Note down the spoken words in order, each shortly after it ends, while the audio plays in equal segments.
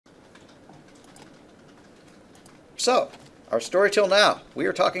So, our story till now, we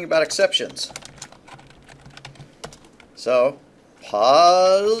are talking about exceptions. So,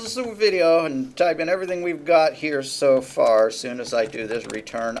 pause the video and type in everything we've got here so far as soon as I do this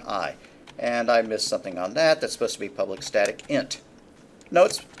return I. And I missed something on that. That's supposed to be public static int. No,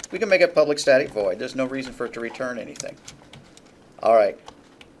 we can make it public static void. There's no reason for it to return anything. Alright,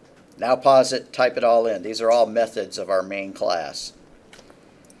 now pause it, type it all in. These are all methods of our main class.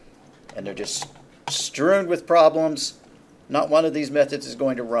 And they're just strewn with problems. Not one of these methods is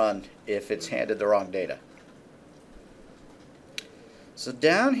going to run if it's handed the wrong data. So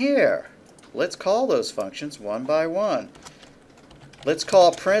down here, let's call those functions one by one. Let's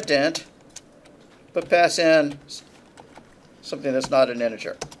call printInt, but pass in something that's not an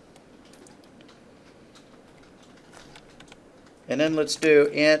integer. And then let's do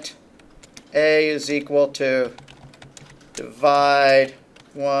int a is equal to divide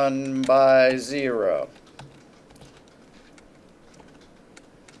 1 by 0.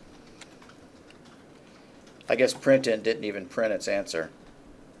 I guess printInt didn't even print its answer.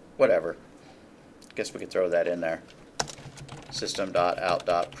 Whatever. Guess we could throw that in there.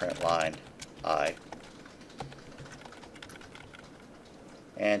 System.out.println I.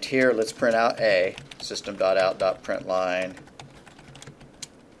 And here let's print out a. System.out.println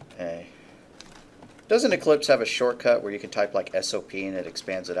a. Doesn't Eclipse have a shortcut where you can type like SOP and it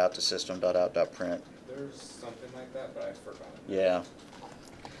expands it out to system.out.print? There's something like that, but I forgot. Yeah.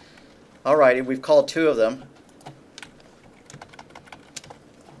 Alrighty, we've called two of them.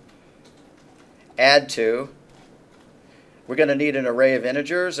 Add to. We're going to need an array of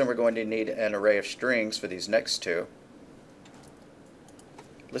integers and we're going to need an array of strings for these next two.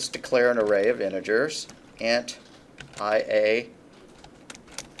 Let's declare an array of integers. Int ia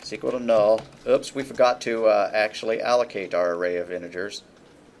is equal to null. Oops, we forgot to actually allocate our array of integers.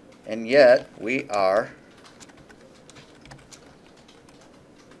 And yet we are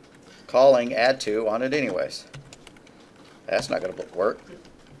calling add to on it anyways. That's not going to work.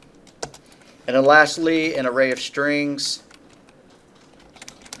 And then lastly, an array of strings.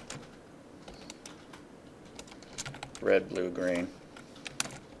 Red, blue, green.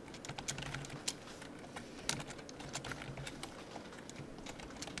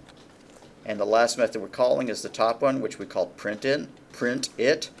 And the last method we're calling is the top one, which we call print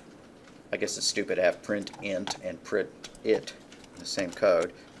it. I guess it's stupid to have print int and print it in the same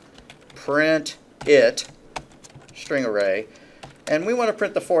code. Print it, string array, and we want to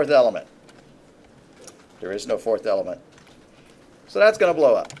print the fourth element. There is no fourth element. So that's going to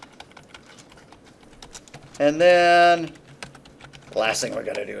blow up. And then the last thing we're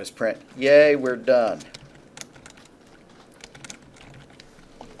going to do is print, yay, we're done.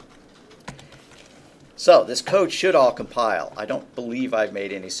 So this code should all compile. I don't believe I've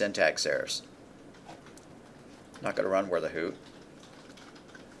made any syntax errors. Not going to run where the hoot.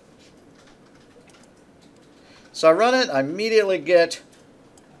 So I run it, I immediately get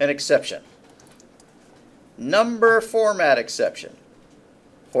an exception. Number format exception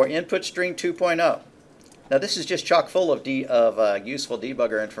for input string 2.0. Now this is just chock full of useful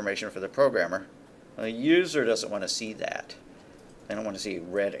debugger information for the programmer. The user doesn't want to see that. They don't want to see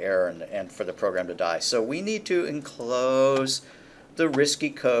red error and for the program to die. So we need to enclose the risky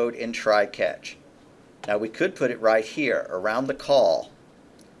code in try catch. Now we could put it right here around the call.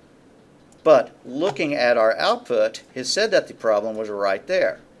 But looking at our output, it said that the problem was right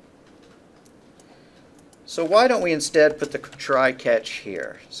there. So why don't we instead put the try catch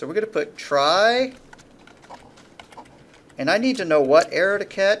here? So we're going to put try, and I need to know what error to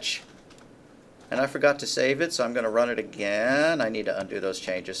catch. And I forgot to save it, so I'm going to run it again. I need to undo those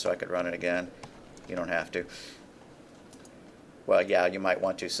changes so I could run it again. You don't have to. Well, yeah, you might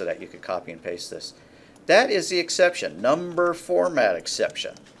want to so that you could copy and paste this. That is the exception, number format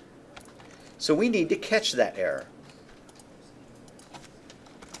exception. So we need to catch that error.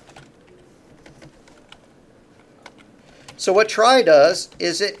 So what try does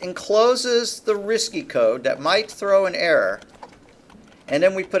is it encloses the risky code that might throw an error, and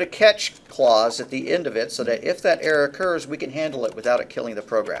then we put a catch clause at the end of it so that if that error occurs, we can handle it without it killing the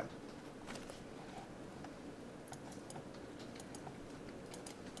program.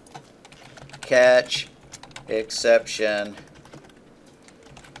 Catch exception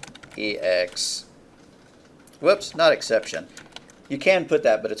EX. Whoops, not exception. You can put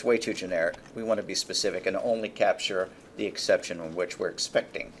that, but it's way too generic. We want to be specific and only capture the exception in which we're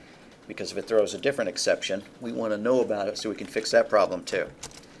expecting. Because if it throws a different exception, we want to know about it so we can fix that problem too.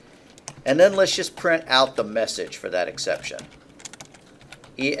 And then let's just print out the message for that exception.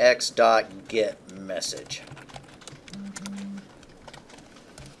 ex.getMessage.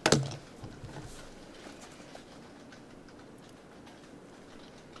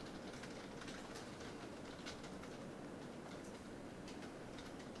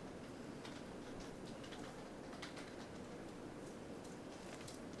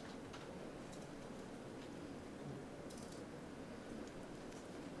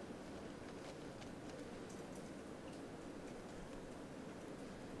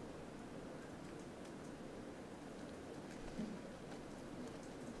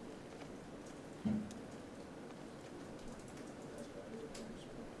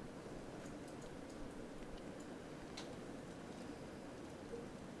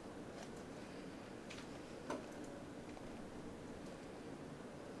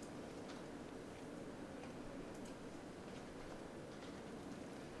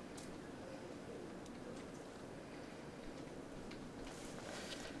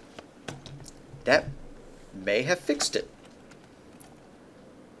 That may have fixed it.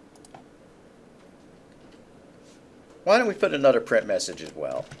 Why don't we put another print message as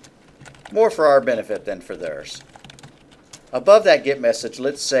well? More for our benefit than for theirs. Above that get message,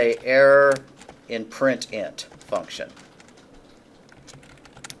 let's say error in printInt function.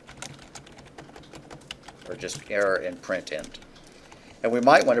 Or just error in printInt. And we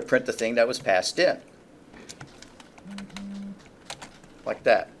might want to print the thing that was passed in. Like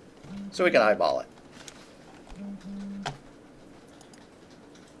that. So we can eyeball it.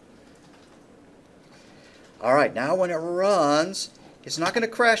 Alright, now when it runs, it's not going to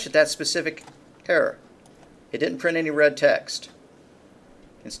crash at that specific error. It didn't print any red text.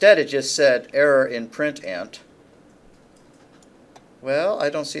 Instead, it just said error in printInt. Well, I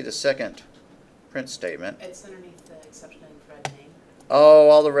don't see the second print statement. It's underneath the exception in thread name. Oh,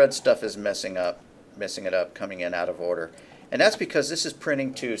 all the red stuff is messing it up, coming in out of order. And that's because this is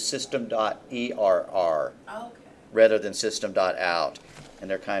printing to system.err rather than system.out. And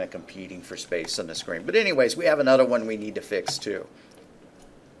they're kind of competing for space on the screen. But anyways, we have another one we need to fix too,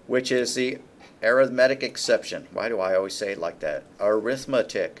 which is the arithmetic exception. Why do I always say it like that?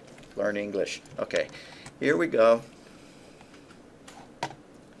 Arithmetic. Learn English. Okay, here we go.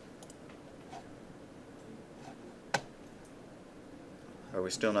 Are we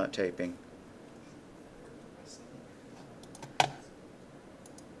still not taping?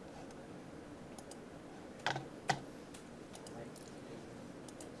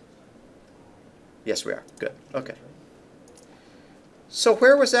 Yes, we are. Good. Okay. So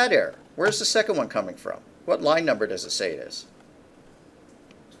where was that error? Where's the second one coming from? What line number does it say it is?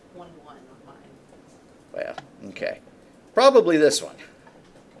 21 on mine. Well, okay. Probably this one.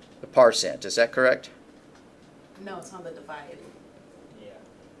 The parse int. Is that correct? No, it's on the divide. Yeah.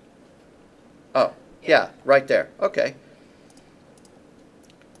 Oh, yeah, right there. Okay.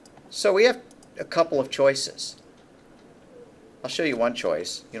 So we have a couple of choices. I'll show you one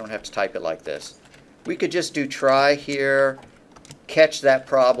choice. You don't have to type it like this. We could just do try here, catch that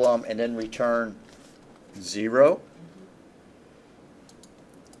problem, and then return 0.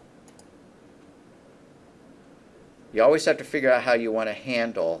 You always have to figure out how you want to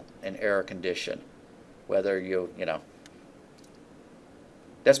handle an error condition. Whether you know.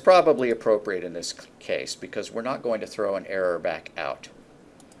 That's probably appropriate in this case because we're not going to throw an error back out.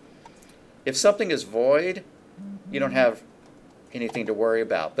 If something is void, you don't have anything to worry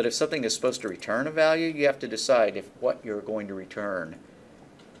about. But if something is supposed to return a value, you have to decide if what you're going to return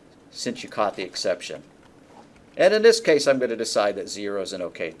since you caught the exception. And in this case, I'm going to decide that 0 is an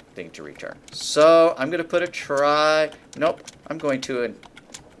okay thing to return. So I'm going to put a try. Nope, I'm going to,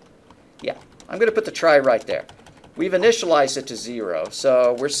 yeah, I'm going to put the try right there. We've initialized it to 0,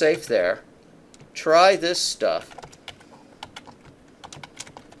 so we're safe there. Try this stuff.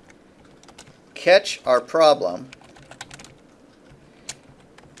 Catch our problem.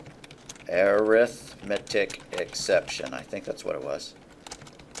 Arithmetic exception. I think that's what it was.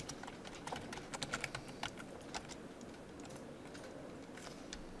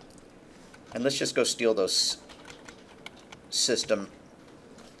 And let's just go steal those system.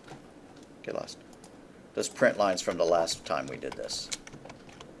 Get lost. Those print lines from the last time we did this.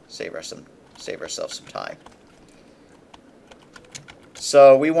 Save ourselves some time.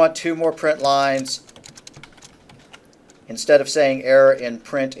 So we want 2 more print lines. Instead of saying error in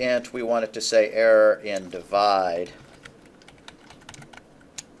printInt, we want it to say error in divide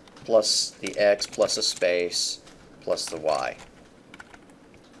plus the x plus a space plus the y.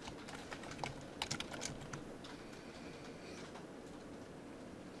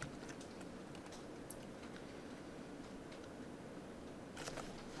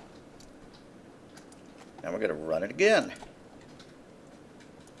 Now we're going to run it again.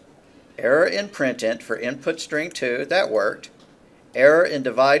 Error in printInt for input string 2, that worked. Error in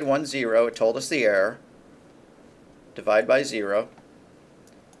divide 10, it told us the error. Divide by 0.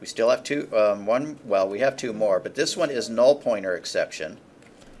 We still have we have 2 more, but this one is null pointer exception.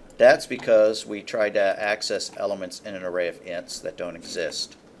 That's because we tried to access elements in an array of ints that don't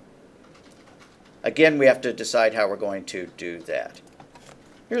exist. Again, we have to decide how we're going to do that.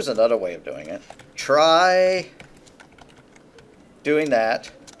 Here's another way of doing it. Try doing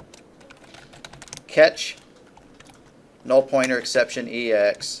that. Catch null pointer exception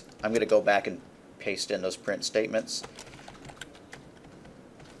EX. I'm going to go back and paste in those print statements.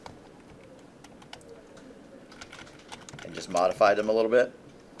 And just modify them a little bit.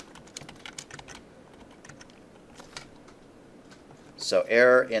 So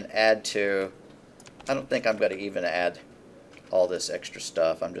error in add to. I don't think I'm going to even add all this extra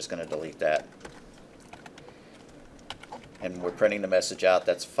stuff. I'm just going to delete that. And we're printing the message out.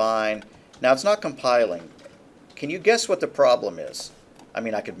 That's fine. Now it's not compiling. Can you guess what the problem is? I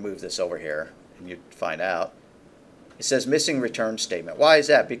mean, I could move this over here and you'd find out. It says missing return statement. Why is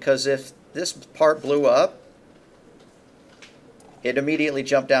that? Because if this part blew up, it immediately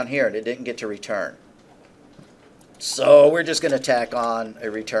jumped down here and it didn't get to return. So we're just going to tack on a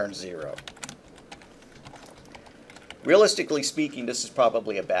return 0. Realistically speaking, this is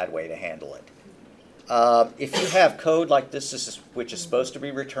probably a bad way to handle it. If you have code like this, which is supposed to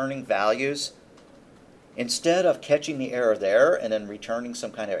be returning values, instead of catching the error there and then returning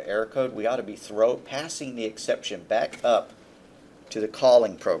some kind of error code, we ought to be passing the exception back up to the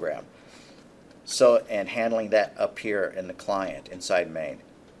calling program. So, and handling that up here in the client inside main.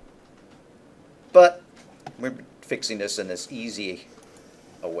 But we're fixing this in as easy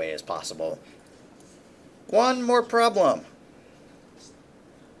a way as possible. One more problem.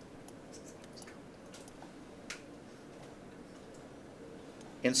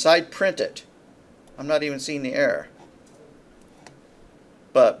 Inside print it. I'm not even seeing the error.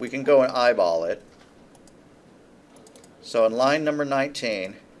 But we can go and eyeball it. So in line number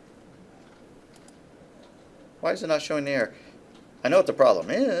 19, why is it not showing the error? I know what the problem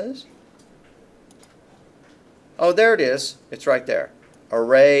is. Oh, there it is. It's right there.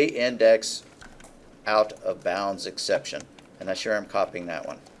 Array index out of bounds exception. And I sure am copying that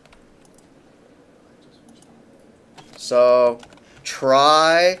one. So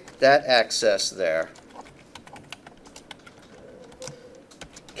try that access there.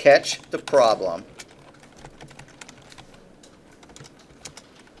 Catch the problem.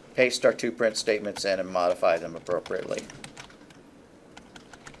 Paste our 2 print statements in and modify them appropriately.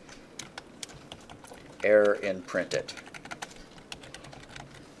 Error in print it.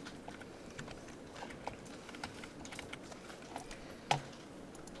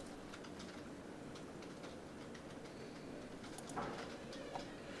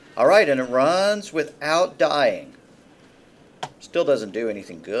 All right, and it runs without dying. Still doesn't do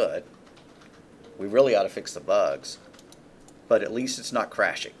anything good. We really ought to fix the bugs, but at least it's not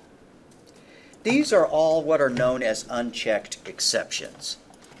crashing. These are all what are known as unchecked exceptions.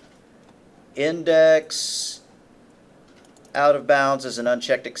 Index out of bounds is an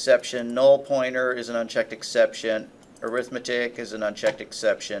unchecked exception. Null pointer is an unchecked exception. Arithmetic is an unchecked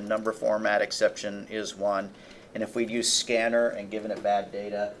exception. Number format exception is one. And if we'd used scanner and given it bad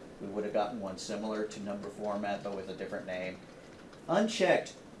data, we would have gotten one similar to number format but with a different name.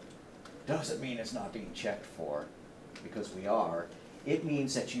 Unchecked doesn't mean it's not being checked for, because we are. It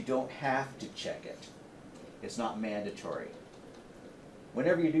means that you don't have to check it. It's not mandatory.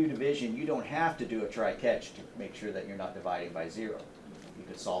 Whenever you do division, you don't have to do a try-catch to make sure that you're not dividing by 0. You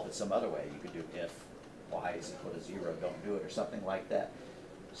could solve it some other way. You could do if y is equal to 0, don't do it, or something like that.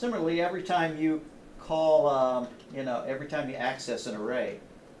 Similarly, every time you call, every time you access an array,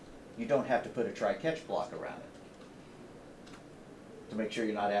 you don't have to put a try-catch block around it to make sure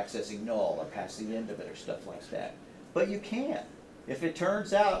you're not accessing null or past the end of it or stuff like that. But you can. If it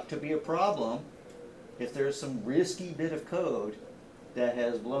turns out to be a problem, if there's some risky bit of code that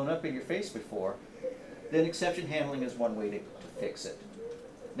has blown up in your face before, then exception handling is one way to fix it.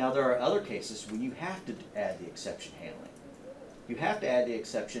 Now there are other cases when you have to add the exception handling. You have to add the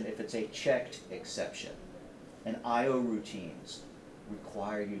exception if it's a checked exception. And I/O routines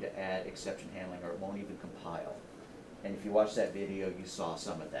require you to add exception handling or it won't even compile. And if you watch that video, you saw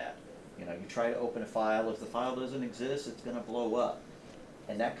some of that. You try to open a file. If the file doesn't exist, it's going to blow up.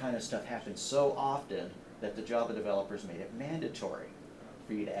 And that kind of stuff happens so often that the Java developers made it mandatory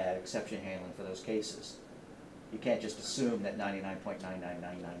for you to add exception handling for those cases. You can't just assume that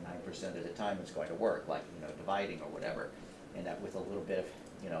 99.99999% of the time it's going to work, like dividing or whatever, and that with a little bit of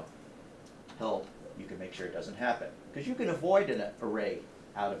help, you can make sure it doesn't happen. Because you can avoid an array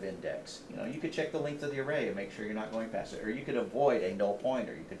out of index. You could check the length of the array and make sure you're not going past it. Or you could avoid a null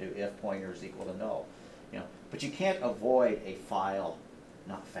pointer. You could do if pointer is equal to null. But you can't avoid a file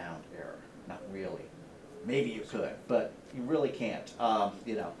not found error. Not really. Maybe you could, but you really can't.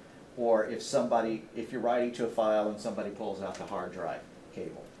 Or if you're writing to a file and somebody pulls out the hard drive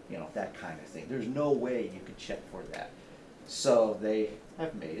cable, that kind of thing. There's no way you could check for that. So they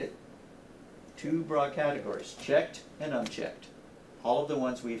have made it 2 broad categories, checked and unchecked. All of the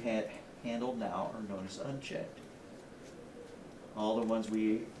ones we've handled now are known as unchecked. All the ones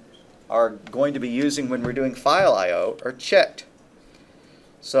we are going to be using when we're doing file I/O are checked.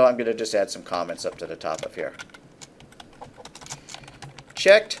 So I'm going to just add some comments up to the top of here.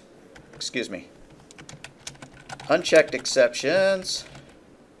 Unchecked exceptions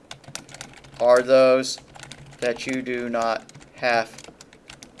are those that you do not have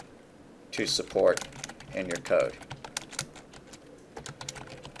to support in your code.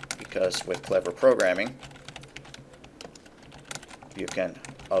 because with clever programming, you can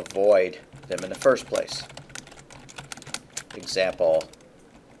avoid them in the first place. Example,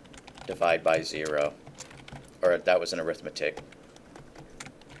 divide by 0, or that was an arithmetic.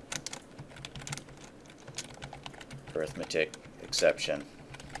 Arithmetic exception.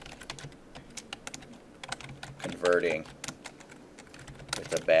 Converting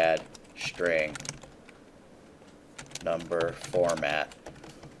with a bad string number format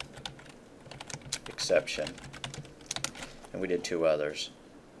exception. And we did 2 others.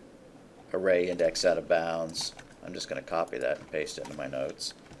 Array index out of bounds. I'm just going to copy that and paste it into my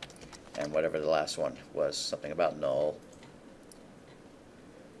notes. And whatever the last one was, something about null.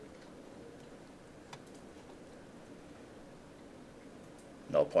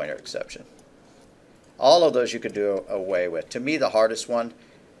 Null pointer exception. All of those you could do away with. To me, the hardest one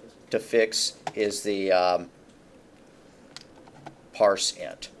to fix is the parse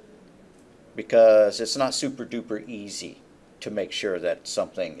int, because it's not super duper easy to make sure that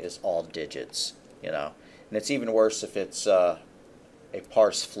something is all digits, you know. And it's even worse if it's a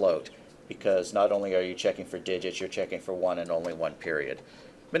parse float, because not only are you checking for digits, you're checking for one and only one period.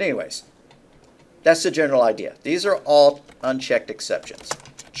 But anyways, that's the general idea. These are all unchecked exceptions.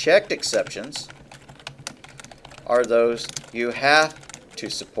 Checked exceptions are those you have to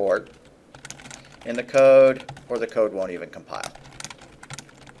support in the code, or the code won't even compile.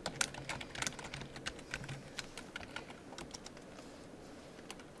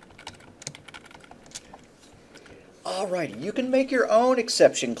 Alrighty, you can make your own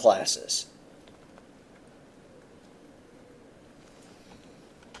exception classes.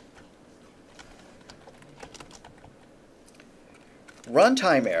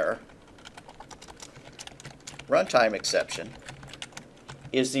 Runtime error, runtime exception,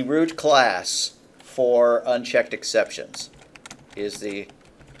 is the root class for unchecked exceptions, is the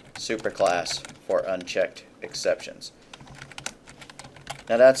superclass for unchecked exceptions.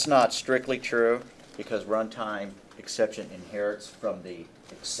 Now that's not strictly true, because runtime exception inherits from the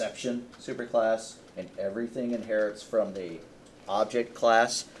exception superclass, and everything inherits from the object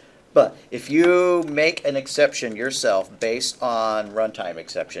class. But if you make an exception yourself based on runtime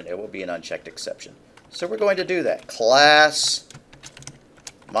exception, it will be an unchecked exception. So we're going to do that. Class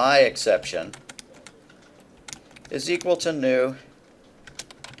myException is equal to new.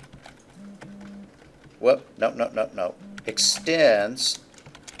 Whoop, no. Extends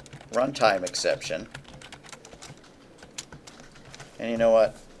runtime exception. And you know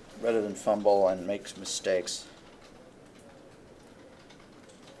what? Rather than fumble and make mistakes,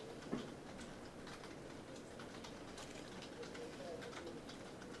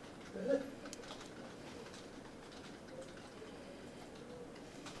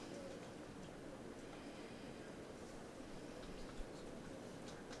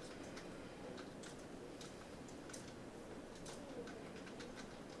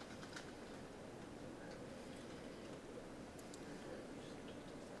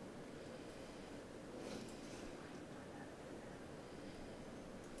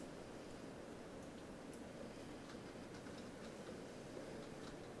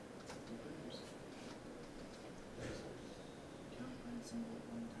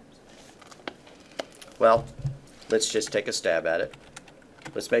 well, let's just take a stab at it.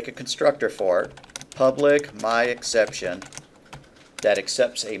 Let's make a constructor for it. Public myException that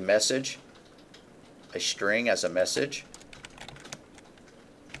accepts a message, a string as a message,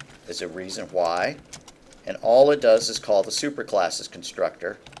 is a reason why. And all it does is call the superclasses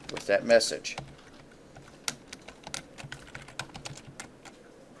constructor with that message.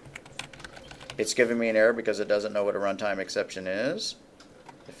 It's giving me an error because it doesn't know what a runtime exception is.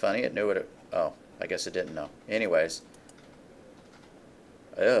 Funny, it knew what it... Oh, I guess it didn't know. Anyways.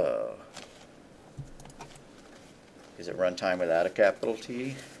 Oh. Is it runtime without a capital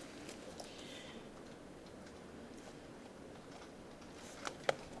T?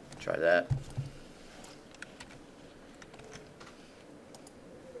 Try that.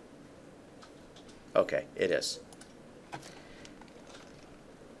 Okay, it is.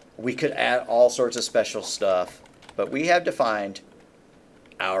 We could add all sorts of special stuff, but we have defined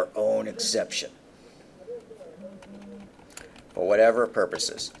our own exception for whatever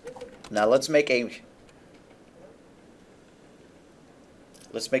purposes. Now let's make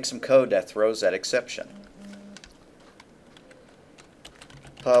some code that throws that exception.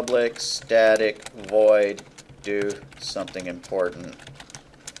 Public static void do something important.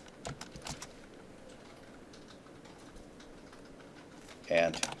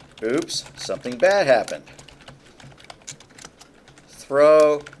 And oops, something bad happened.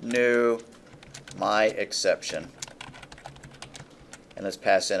 Throw new myException. and let's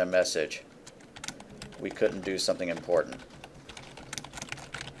pass in a message. We couldn't do something important.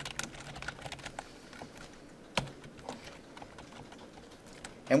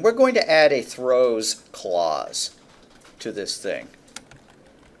 And we're going to add a throws clause to this thing.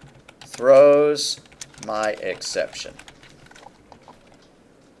 Throws my exception.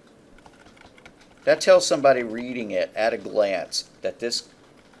 That tells somebody reading it at a glance that this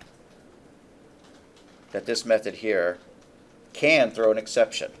method here can throw an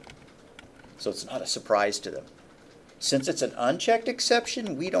exception. So it's not a surprise to them. Since it's an unchecked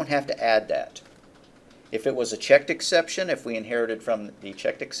exception, we don't have to add that. If it was a checked exception, if we inherited from the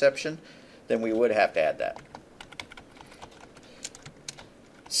checked exception, then we would have to add that.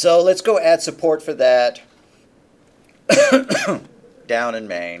 So let's go add support for that down in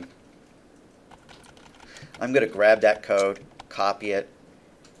main. I'm going to grab that code, copy it,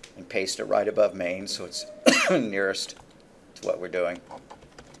 and paste it right above main so it's nearest to what we're doing.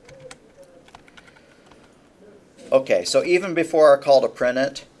 Okay, so even before our call to print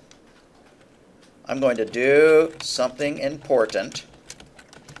it, I'm going to do something important.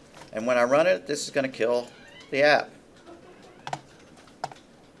 And when I run it, this is going to kill the app.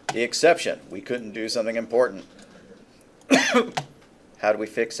 The exception, we couldn't do something important. How do we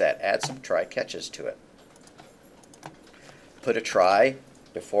fix that? Add some try catches to it. Put a try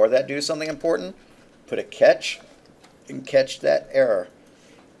before that do something important. Put a catch and catch that error.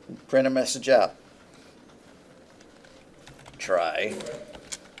 Print a message out. Try.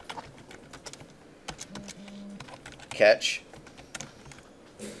 Catch.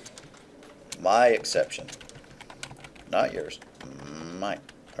 My exception. Not yours. Mine.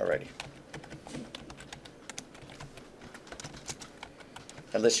 Alrighty.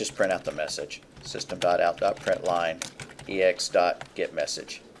 And let's just print out the message. System.out.println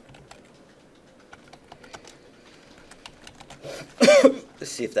ex.getMessage.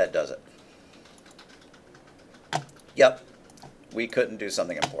 Let's see if that does it. Yep. We couldn't do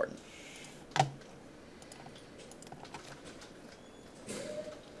something important.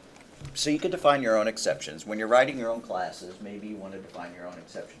 So you can define your own exceptions. When you're writing your own classes, maybe you want to define your own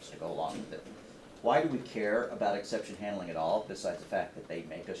exceptions to go along with it. Why do we care about exception handling at all, besides the fact that they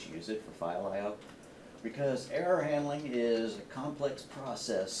make us use it for file I/O? Because error handling is a complex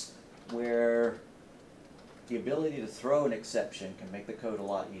process where the ability to throw an exception can make the code a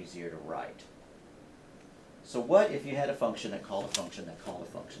lot easier to write. So what if you had a function that called a function that called a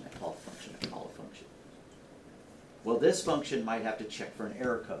function that called a function that called a function? Well, this function might have to check for an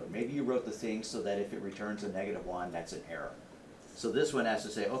error code. Maybe you wrote the thing so that if it returns a -1, that's an error. So this one has to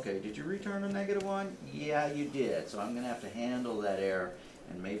say, okay, did you return a -1? Yeah, you did. So I'm going to have to handle that error,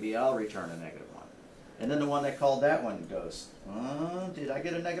 and maybe I'll return a -1. And then the one that called that one goes, did I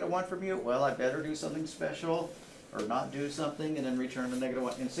get a -1 from you? Well, I better do something special or not do something and then return a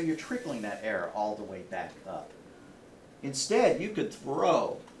 -1. And so you're trickling that error all the way back up. Instead, you could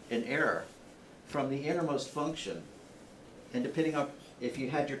throw an error from the innermost function, and depending on if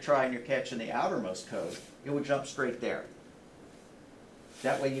you had your try and your catch in the outermost code, it would jump straight there.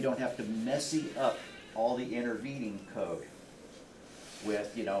 That way you don't have to messy up all the intervening code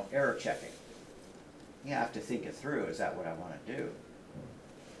with, error checking. You have to think it through. Is that what I want to do?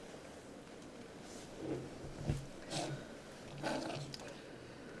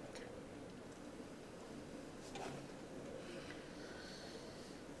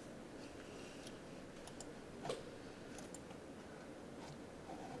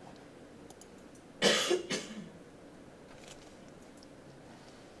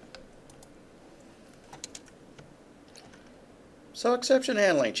 So exception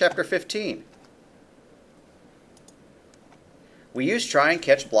handling, chapter 15. We use try and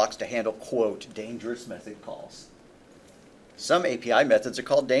catch blocks to handle, quote, dangerous method calls. Some API methods are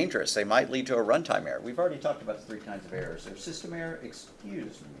called dangerous. They might lead to a runtime error. We've already talked about the 3 kinds of errors. There's system error,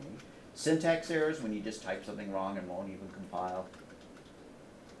 syntax errors when you just type something wrong and won't even compile.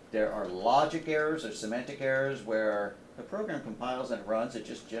 There are logic errors or semantic errors where the program compiles and runs, it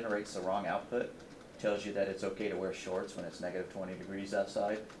just generates the wrong output. Tells you that it's okay to wear shorts when it's -20 degrees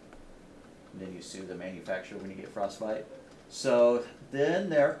outside. And then you sue the manufacturer when you get frostbite. So then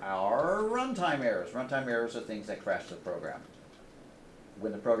there are runtime errors. Runtime errors are things that crash the program.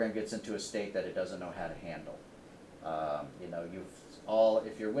 When the program gets into a state that it doesn't know how to handle.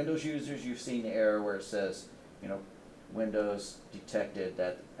 If you're Windows users, you've seen the error where it says, Windows detected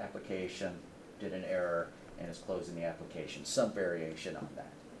that application did an error and is closing the application. Some variation on that.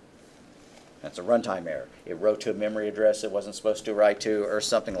 That's a runtime error. It wrote to a memory address it wasn't supposed to write to, or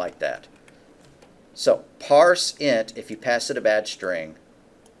something like that. So parse int, if you pass it a bad string,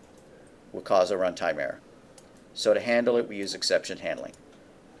 will cause a runtime error. So to handle it, we use exception handling.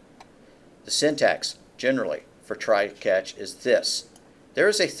 The syntax, generally, for try-catch is this. There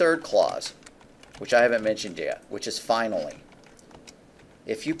is a third clause, which I haven't mentioned yet, which is finally.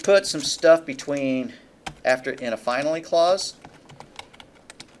 If you put some stuff between in a finally clause,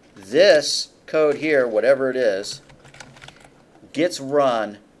 this code here, whatever it is, gets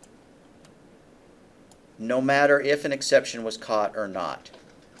run no matter if an exception was caught or not.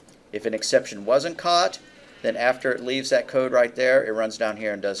 If an exception wasn't caught, then after it leaves that code right there, it runs down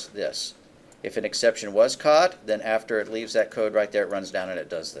here and does this. If an exception was caught, then after it leaves that code right there, it runs down and it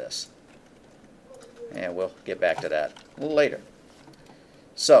does this. And we'll get back to that a little later.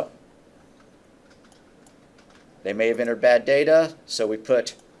 So, they may have entered bad data, so we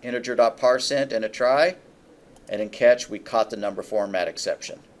put integer.parseInt in a try, and in catch we caught the number format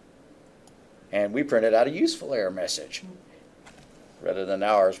exception. And we printed out a useful error message, rather than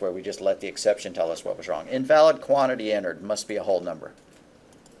ours where we just let the exception tell us what was wrong. Invalid quantity entered, must be a whole number.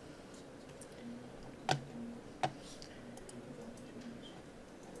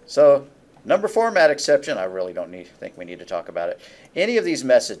 So, number format exception, I really don't think we need to talk about it. Any of these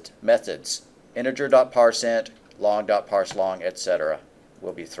methods, integer.parseInt, long.parseLong, etc.,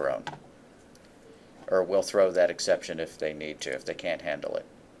 will be thrown. Or will throw that exception if they need to, if they can't handle it.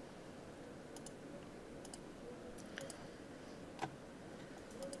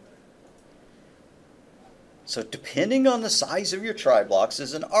 So depending on the size of your try blocks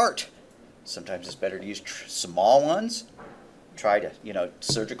is an art. Sometimes it's better to use small ones. Try to,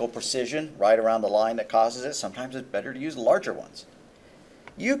 surgical precision right around the line that causes it. Sometimes it's better to use larger ones.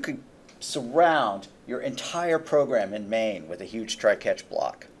 You could surround your entire program in main with a huge try-catch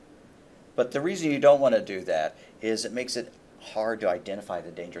block. But the reason you don't want to do that is it makes it hard to identify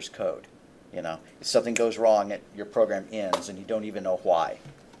the dangerous code. If something goes wrong, your program ends and you don't even know why.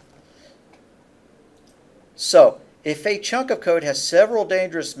 So, if a chunk of code has several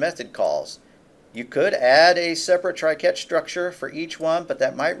dangerous method calls, you could add a separate try-catch structure for each one, but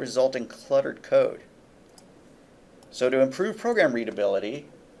that might result in cluttered code. So to improve program readability,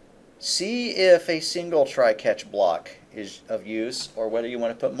 see if a single try-catch block is of use or whether you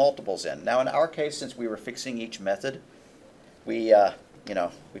want to put multiples in. Now in our case, since we were fixing each method, we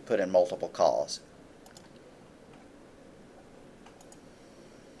put in multiple calls.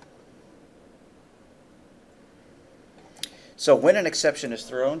 So when an exception is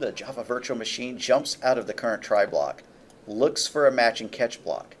thrown, the Java virtual machine jumps out of the current try block, looks for a matching catch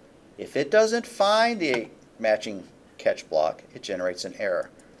block. If it doesn't find the matching catch block, it generates an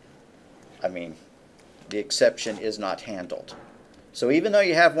error. The exception is not handled. So even though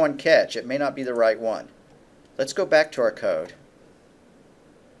you have one catch, it may not be the right one. Let's go back to our code.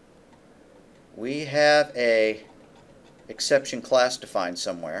 We have a exception class defined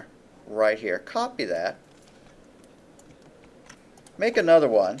somewhere, right here. Copy that. Make another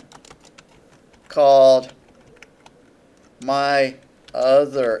one called my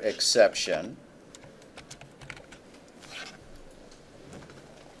other exception.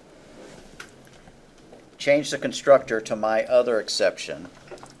 Change the constructor to my other exception.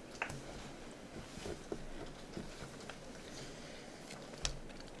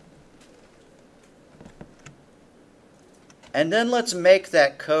 And then let's make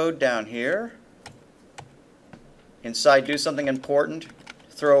that code down here. Inside do something important,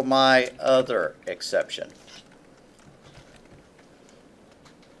 throw my other exception.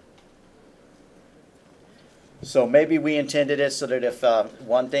 So maybe we intended it so that if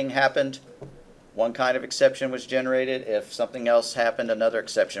one thing happened, one kind of exception was generated. If something else happened, another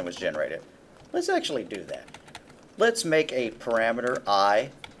exception was generated. Let's actually do that. Let's make a parameter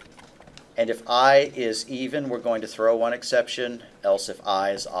I, and if I is even, we're going to throw one exception, else if I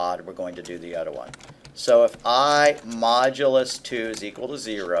is odd, we're going to do the other one. So if I modulus 2 is equal to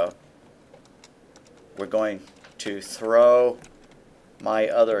 0, we're going to throw my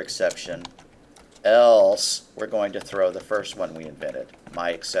other exception, else we're going to throw the first one we invented,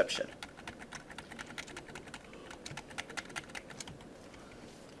 my exception.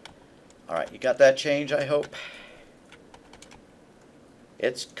 Alright, you got that change, I hope?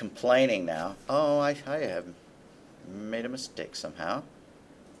 It's complaining now. Oh, I have made a mistake somehow.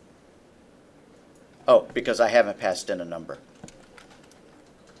 Oh, because I haven't passed in a number.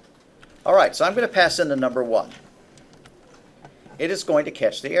 Alright, so I'm going to pass in the number 1. It is going to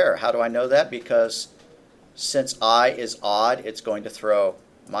catch the error. How do I know that? Because since I is odd, it's going to throw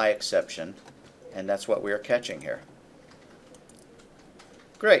my exception, and that's what we are catching here.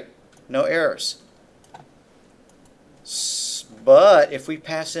 Great, no errors. But if we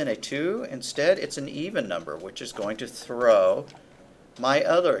pass in a 2 instead, it's an even number, which is going to throw my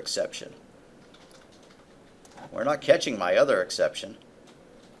other exception. We're not catching my other exception.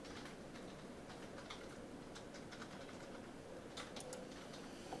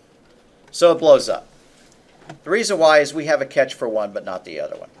 So it blows up. The reason why is we have a catch for one but not the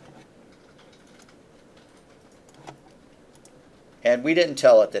other one. And we didn't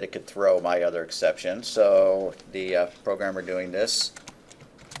tell it that it could throw my other exception, so the programmer doing this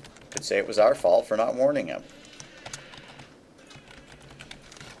could say it was our fault for not warning him.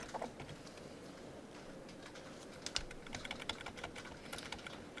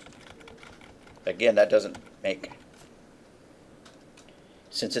 Again, that doesn't make...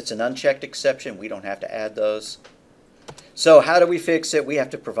 Since it's an unchecked exception, we don't have to add those. So how do we fix it? We have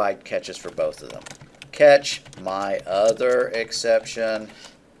to provide catches for both of them. Catch my other exception,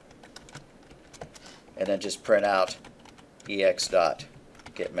 and then just print out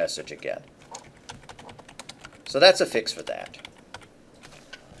ex.getMessage again. So that's a fix for that.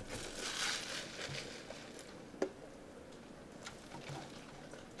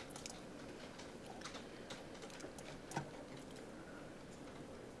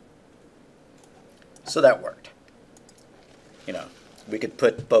 So that worked. You know, we could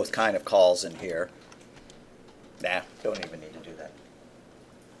put both kind of calls in here. Nah, don't even need to do that.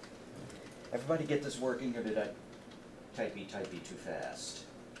 Everybody get this working, or did I type E too fast?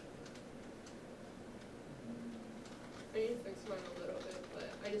 I need to fix mine a little bit, but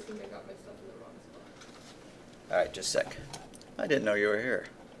I just think I got my stuff in the wrong spot. Alright, just a sec. I didn't know you were here.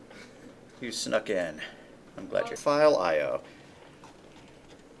 You snuck in. I'm glad you're... File I/O.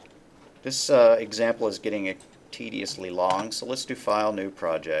 This example is getting tediously long, so let's do File, New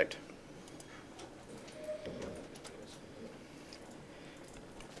Project.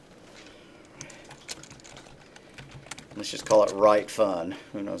 Let's just call it Write Fun.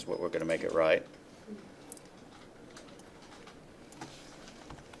 Who knows what we're going to make it write.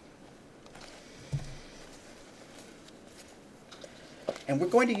 And we're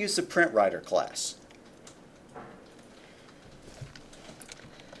going to use the PrintWriter class.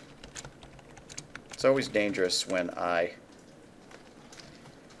 It's always dangerous when I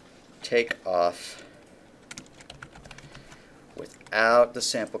take off without the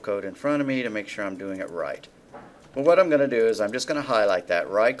sample code in front of me to make sure I'm doing it right. Well, what I'm going to do is I'm just going to highlight that,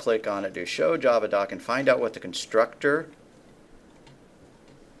 right click on it, do Show Java Doc, and find out what the constructor.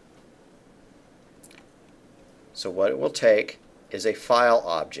 So what it will take is a file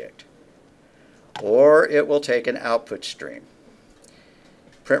object, or it will take an output stream.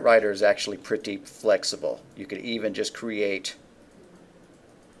 PrintWriter is actually pretty flexible. You could even just create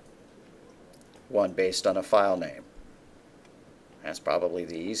one based on a file name. That's probably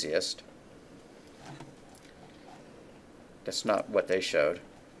the easiest. That's not what they showed.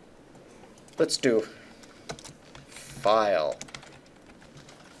 Let's do file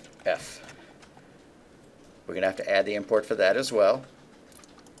F. We're going to have to add the import for that as well.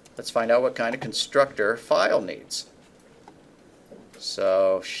 Let's find out what kind of constructor file needs.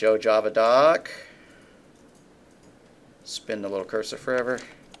 So show Java Doc, spin the little cursor forever,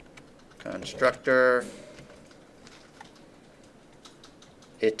 constructor,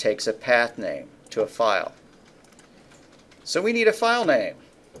 it takes a path name to a file. So we need a file name.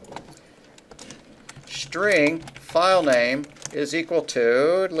 String file name is equal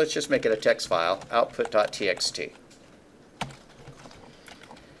to, let's just make it a text file, output.txt.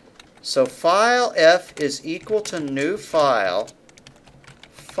 So file F is equal to new file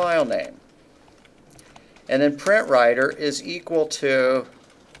name. And then PrintWriter is equal to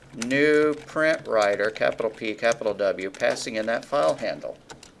new PrintWriter, capital P, capital W, passing in that file handle.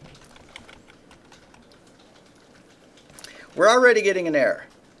 We're already getting an error.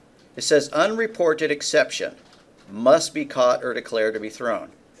 It says unreported exception must be caught or declared to be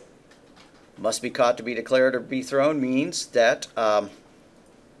thrown. Must be caught to be declared or be thrown means that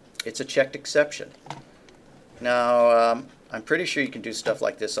it's a checked exception. Now, I'm pretty sure you can do stuff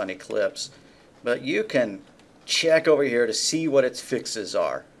like this on Eclipse, but you can check over here to see what its fixes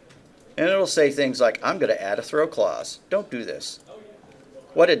are. And it'll say things like, I'm going to add a throw clause. Don't do this.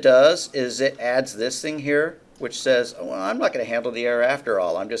 What it does is it adds this thing here, which says, oh, well, I'm not going to handle the error after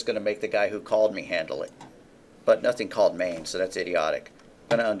all. I'm just going to make the guy who called me handle it. But nothing called main, so that's idiotic.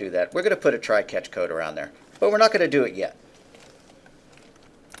 I'm going to undo that. We're going to put a try-catch code around there, but we're not going to do it yet.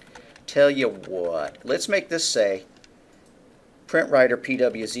 Tell you what, let's make this say PrintWriter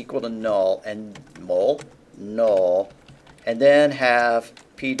PW is equal to null and null, and then have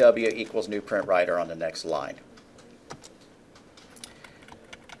PW equals new PrintWriter on the next line.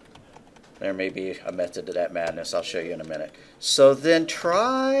 There may be a method to that madness. I'll show you in a minute. So then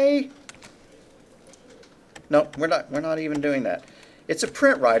try. No, we're not even doing that. It's a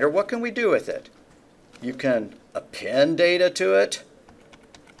PrintWriter. What can we do with it? You can append data to it.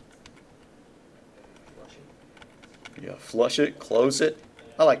 Yeah, flush it, close it.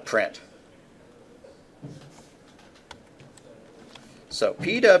 I like print. So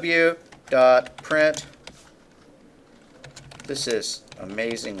pw.print. This is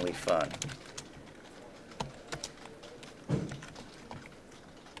amazingly fun.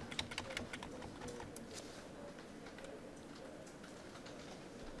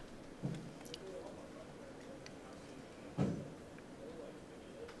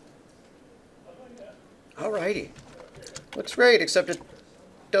 Alrighty. Looks great, except it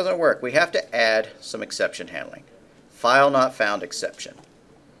doesn't work. We have to add some exception handling. File not found exception.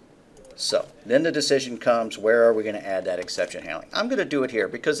 So, then the decision comes, where are we going to add that exception handling? I'm going to do it here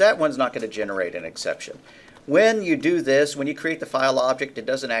because that one's not going to generate an exception. When you do this, when you create the file object, it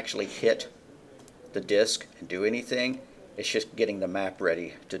doesn't actually hit the disk and do anything. It's just getting the map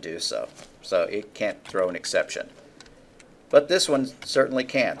ready to do so. So it can't throw an exception. But this one certainly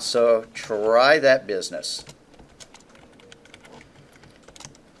can. So try that business.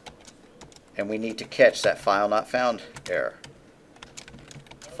 And we need to catch that file not found error.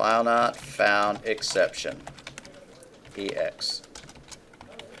 File not found exception. EX.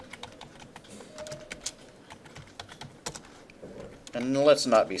 And let's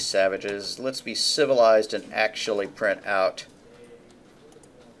not be savages. Let's be civilized and actually print out,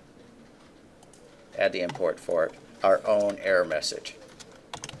 add the import for it, our own error message.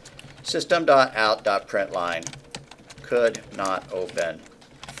 System.out.println could not open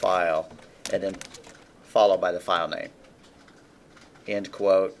file, and then followed by the file name. End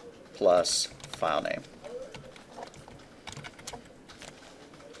quote plus file name.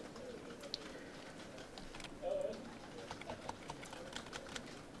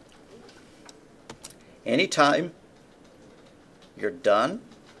 Anytime you're done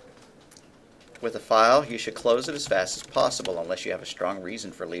with a file, you should close it as fast as possible unless you have a strong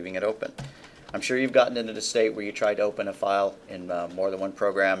reason for leaving it open. I'm sure you've gotten into the state where you tried to open a file in more than one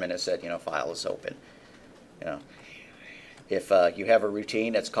program and it said, file is open. If you have a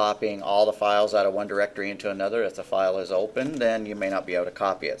routine that's copying all the files out of one directory into another, if the file is open, then you may not be able to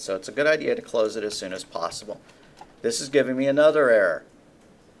copy it. So it's a good idea to close it as soon as possible. This is giving me another error.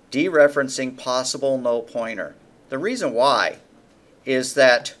 Dereferencing possible null pointer. The reason why is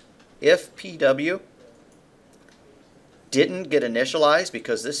that if PW didn't get initialized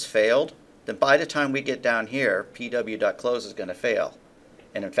because this failed, then by the time we get down here, pw.close is going to fail.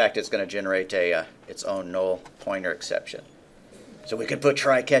 And in fact, it's going to generate its own null pointer exception. So we can put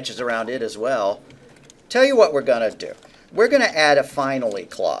try catches around it as well. Tell you what we're going to do. We're going to add a finally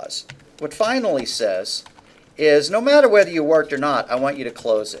clause. What finally says is no matter whether you worked or not, I want you to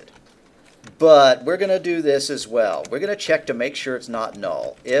close it. But we're going to do this as well. We're going to check to make sure it's not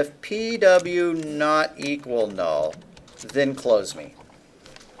null. If pw not equal null, then close me.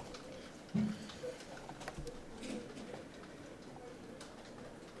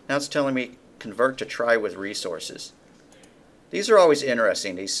 Now it's telling me convert to try with resources. These are always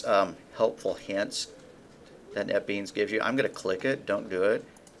interesting, these helpful hints that NetBeans gives you. I'm going to click it. Don't do it.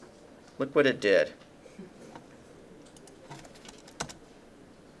 Look what it did.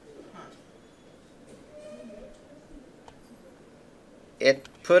 It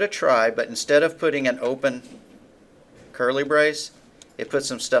put a try, but instead of putting an open curly brace, it put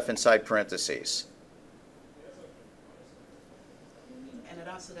some stuff inside parentheses. And it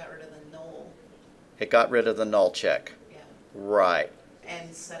also got rid of the null. It got rid of the null check. Yeah. Right.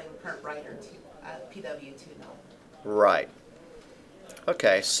 And setting PrintWriter to PW to null. Right.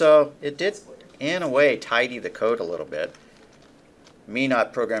 Okay, so it did, in a way, tidy the code a little bit. Me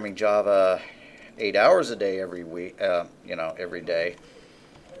not programming Java 8 hours a day every week, every day.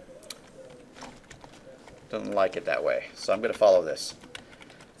 Doesn't like it that way, so I'm going to follow this.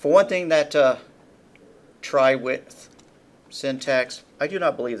 For one thing, that try with syntax, I do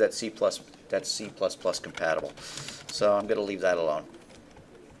not believe that's C++ compatible, so I'm going to leave that alone.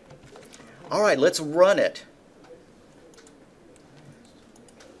 All right, let's run it.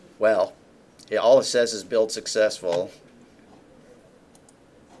 Well, all it says is build successful.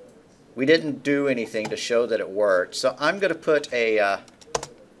 We didn't do anything to show that it worked, so I'm going to put a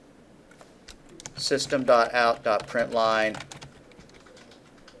system.out.println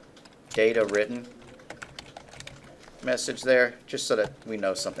data written message there, just so that we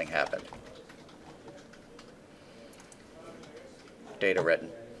know something happened. Data written.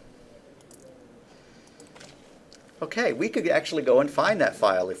 Okay, we could actually go and find that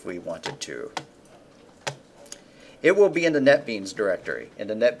file if we wanted to. It will be in the NetBeans directory, in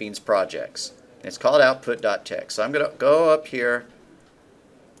the NetBeans projects. It's called output.txt. So I'm going to go up here,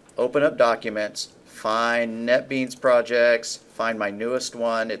 open up documents, find NetBeans projects, find my newest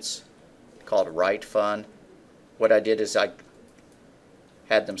one. It's called Write Fun. What I did is I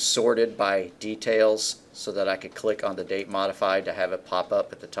had them sorted by details so that I could click on the date modified to have it pop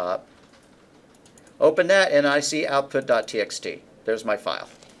up at the top. Open that and I see output.txt. There's my file.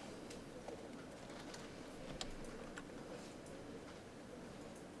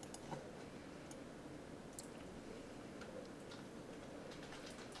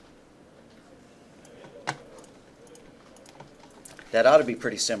 That ought to be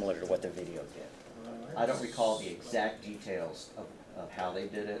pretty similar to what the video did. I don't recall the exact details of how they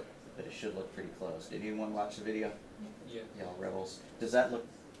did it, but it should look pretty close. Did anyone watch the video? Yeah. Y'all rebels. Does that look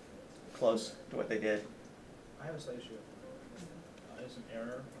close to what they did? I have a slight issue. There's an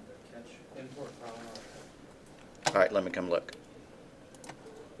error on the catch. Import file. All right, let me come look.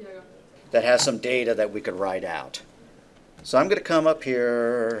 Yeah, I got That has some data that we could write out. So I'm going to come up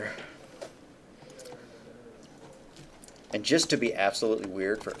here, and just to be absolutely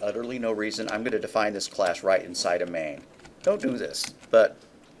weird for utterly no reason, I'm going to define this class right inside of main. Don't do this, but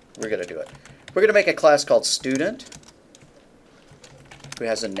we're going to do it. We're going to make a class called student, who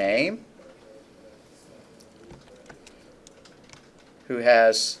has a name, who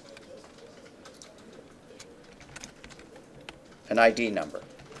has an ID number.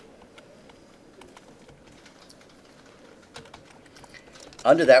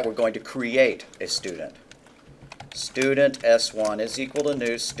 Under that, we're going to create a student. Student S1 is equal to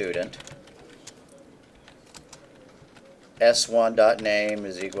new student. S1.name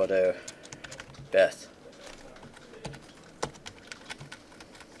is equal to Beth.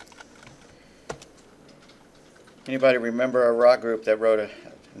 Anybody remember a rock group that wrote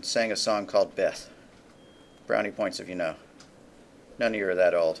and sang a song called Beth? Brownie points if you know. None of you are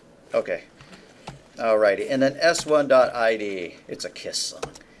that old. Okay. Alrighty. And then S1.ID. It's a Kiss song.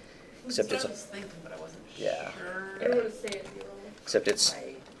 Except That's it's what I was thinking, but I wasn't Yeah. sure. I don't want to say it to you wrong.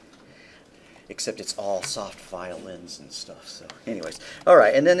 except it's all soft violins and stuff. So, anyways, all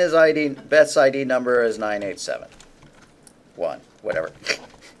right. And then his ID, Beth's ID number is 9871, whatever.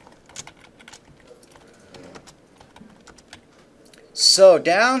 So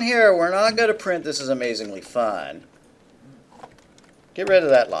down here, we're not going to print "This is amazingly fun." Get rid of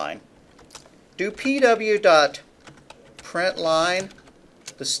that line. Do pw.println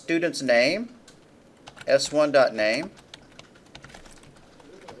the student's name, s1.name,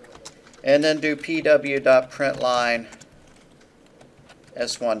 and then do pw.println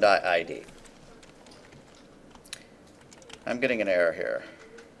s1.id. I'm getting an error here.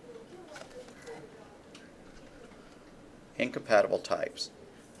 Incompatible types.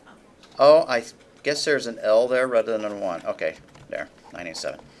 Oh, I guess there's an L there rather than a 1. Okay, there,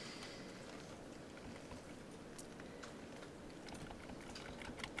 987.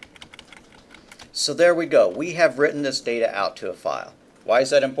 So there we go. We have written this data out to a file. Why is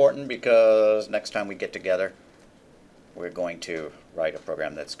that important? Because next time we get together, we're going to write a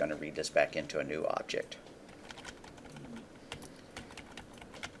program that's going to read this back into a new object.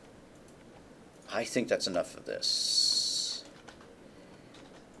 I think that's enough of this.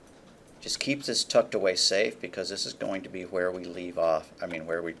 Just keep this tucked away safe, because this is going to be where we leave off,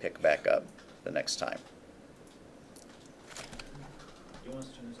 where we pick back up the next time. You want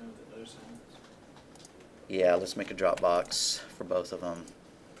us to turn this on with the other sounds? Yeah, let's make a Dropbox for both of them.